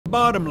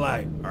bottom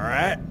light,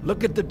 alright?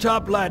 Look at the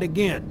top light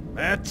again.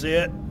 That's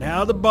it.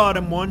 Now the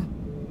bottom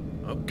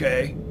one.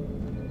 Okay.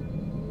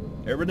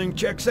 Everything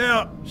checks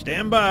out.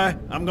 Stand by.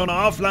 I'm gonna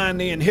offline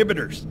the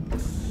inhibitors.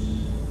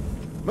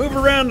 Move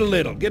around a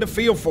little, get a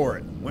feel for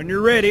it. When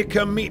you're ready,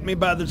 come meet me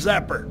by the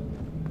zapper.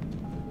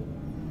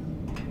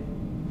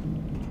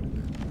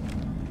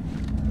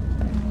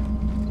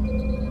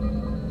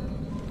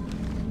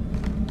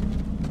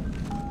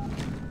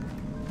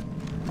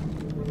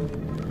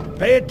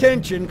 Pay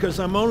attention, because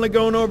I'm only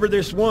going over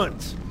this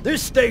once.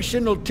 This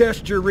station will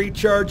test your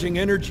recharging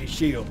energy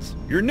shields.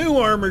 Your new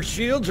armor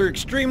shields are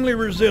extremely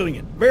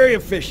resilient, very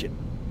efficient.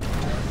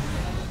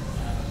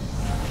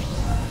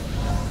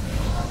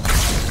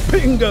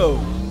 Bingo!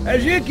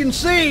 As you can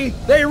see,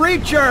 they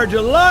recharge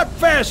a lot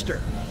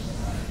faster.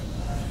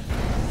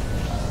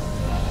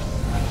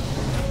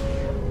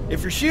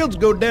 If your shields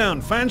go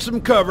down, find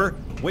some cover,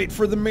 wait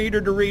for the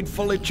meter to read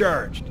fully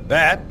charged.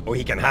 That, or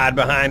he can hide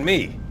behind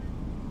me.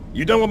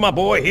 You done with my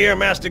boy here,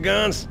 Master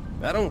Guns?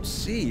 I don't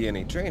see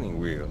any training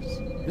wheels.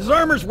 His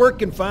armor's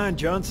working fine,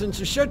 Johnson,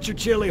 so shut your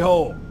chilly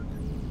hole.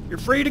 You're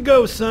free to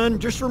go, son.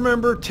 Just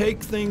remember,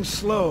 take things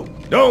slow.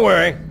 Don't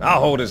worry, I'll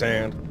hold his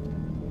hand.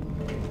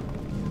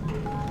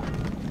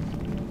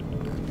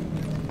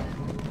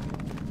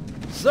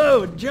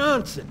 So,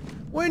 Johnson,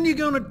 when you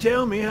gonna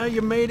tell me how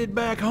you made it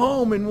back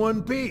home in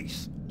one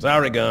piece?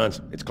 Sorry, Guns.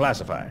 It's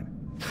classified.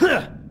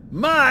 Huh!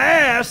 My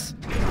ass!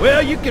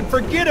 Well, you can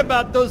forget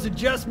about those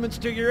adjustments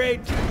to your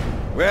HQ.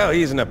 Well,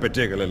 he's in a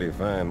particularly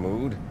fine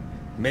mood.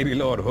 Maybe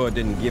Lord Hood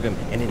didn't give him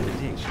an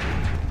invitation.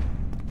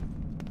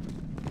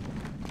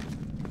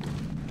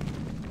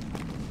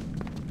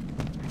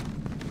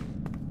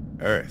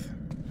 Earth.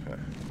 Huh.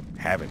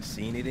 Haven't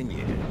seen it in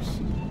years.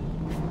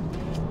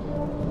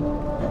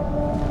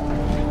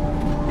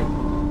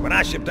 When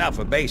I shipped out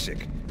for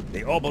basic,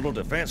 the orbital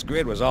defense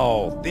grid was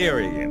all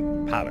theory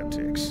and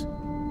politics.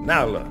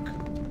 Now look.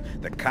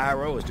 The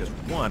Cairo is just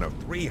one of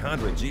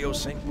 300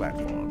 geosync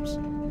platforms.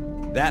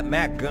 That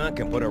Mac gun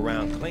can put a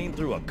round clean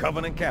through a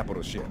Covenant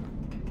capital ship.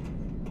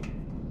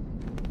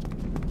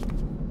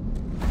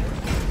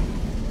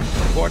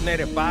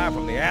 Coordinated fire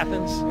from the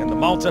Athens and the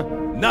Malta,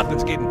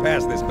 nothing's getting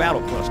past this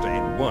battle cluster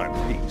in one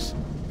piece.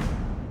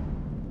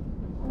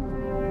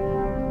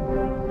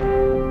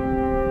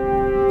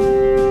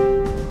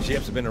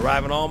 Ships have been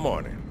arriving all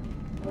morning.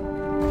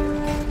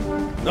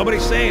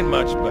 Nobody's saying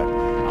much, but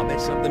I'll bet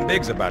something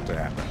big's about to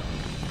happen.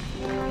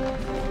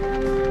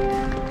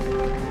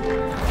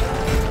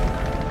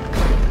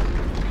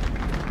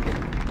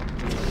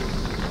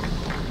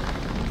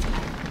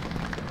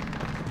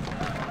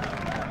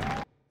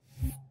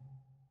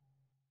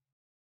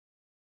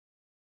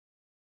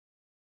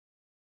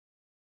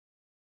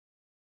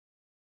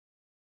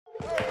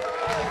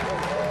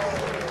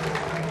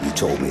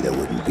 You told me there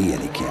wouldn't be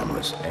any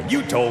cameras. And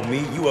you told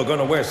me you were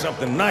gonna wear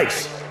something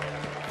nice.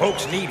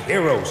 Folks need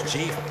heroes,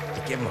 Chief,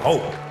 to give them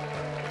hope.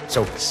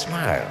 So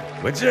smile,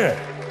 would ya?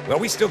 Well,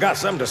 we still got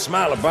something to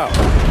smile about.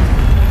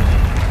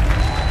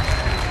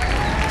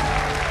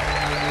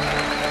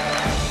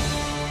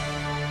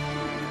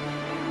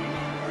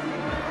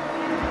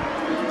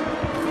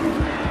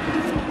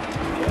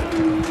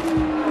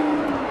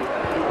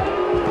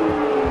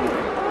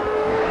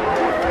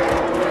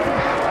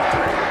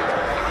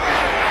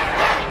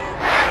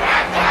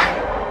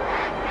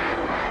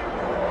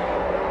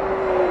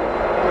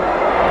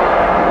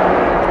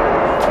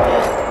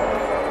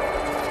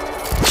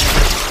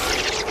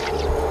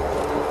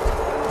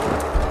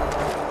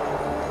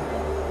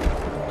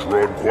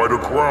 Quite a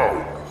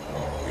crowd.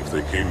 If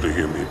they came to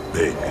hear me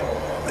beg,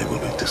 they will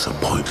be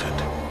disappointed.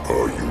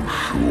 Are you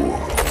sure?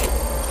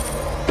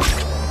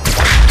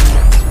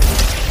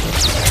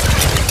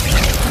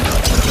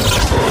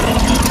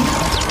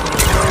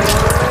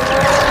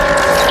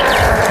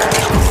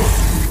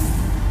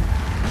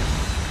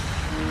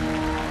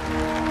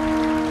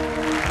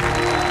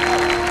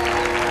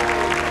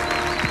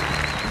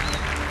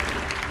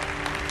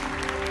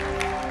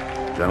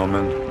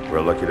 Gentlemen, we're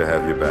lucky to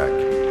have you back.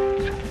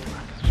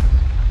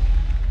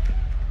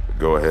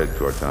 Go ahead,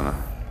 Cortana.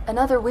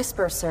 Another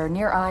whisper, sir,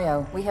 near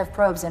Io. We have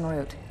probes en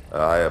route.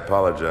 I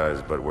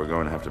apologize, but we're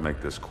going to have to make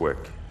this quick.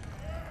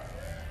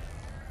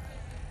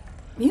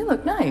 You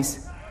look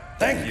nice.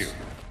 Thank you.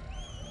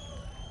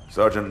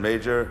 Sergeant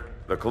Major,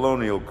 the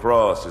Colonial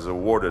Cross is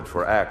awarded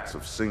for acts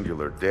of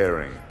singular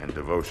daring and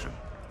devotion.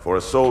 For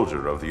a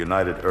soldier of the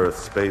United Earth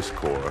Space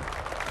Corps.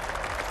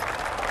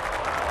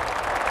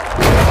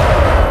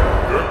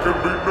 There can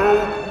be no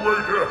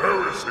greater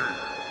heresy.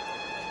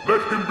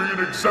 Let him be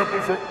an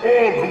example for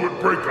all who would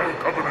break our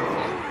covenant.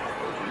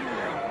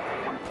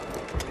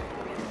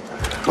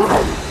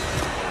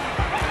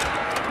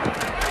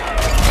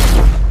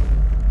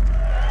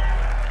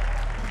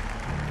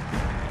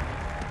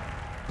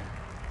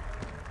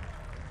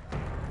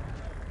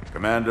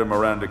 Commander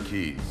Miranda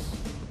Keyes,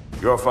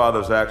 your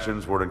father's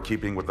actions were in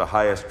keeping with the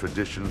highest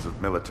traditions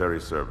of military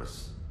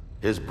service.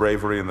 His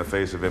bravery in the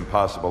face of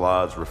impossible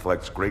odds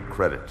reflects great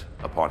credit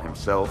upon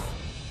himself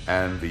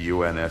and the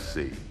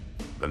UNSC.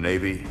 The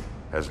Navy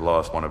has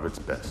lost one of its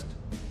best.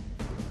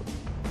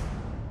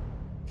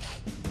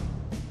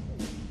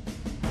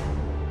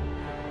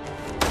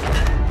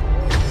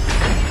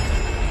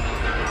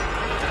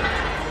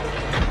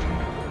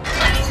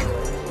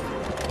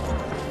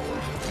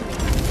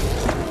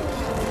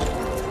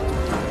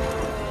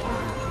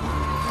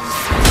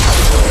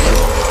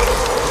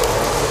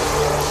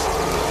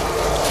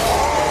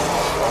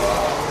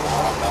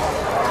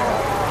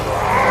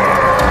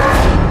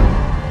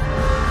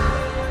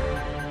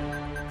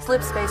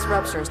 Slip space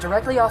ruptures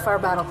directly off our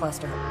battle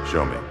cluster.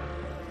 Show me.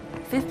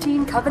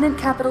 15 Covenant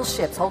capital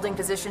ships holding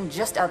position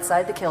just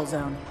outside the kill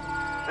zone.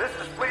 This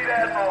is Fleet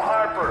Admiral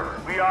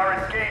Harper. We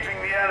are engaging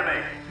the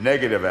enemy.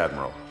 Negative,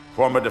 Admiral.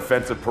 Form a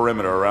defensive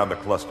perimeter around the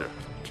cluster.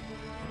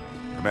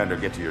 Commander,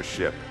 get to your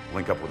ship.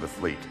 Link up with the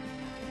fleet.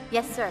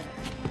 Yes, sir.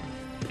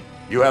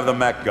 You have the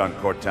Mac gun,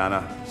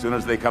 Cortana. As soon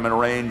as they come in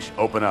range,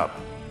 open up.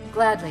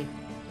 Gladly.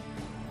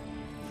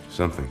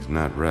 Something's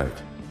not right.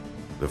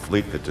 The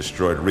fleet that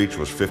destroyed Reach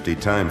was 50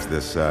 times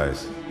this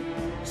size.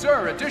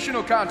 Sir,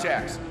 additional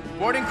contacts.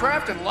 Boarding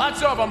craft and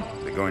lots of them.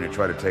 They're going to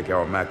try to take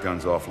our Mac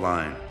guns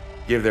offline.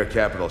 Give their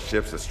capital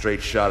ships a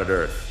straight shot at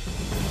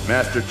Earth.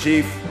 Master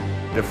Chief,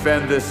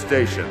 defend this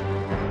station.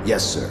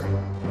 Yes, sir.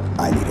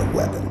 I need a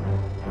weapon.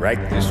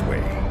 Right this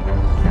way.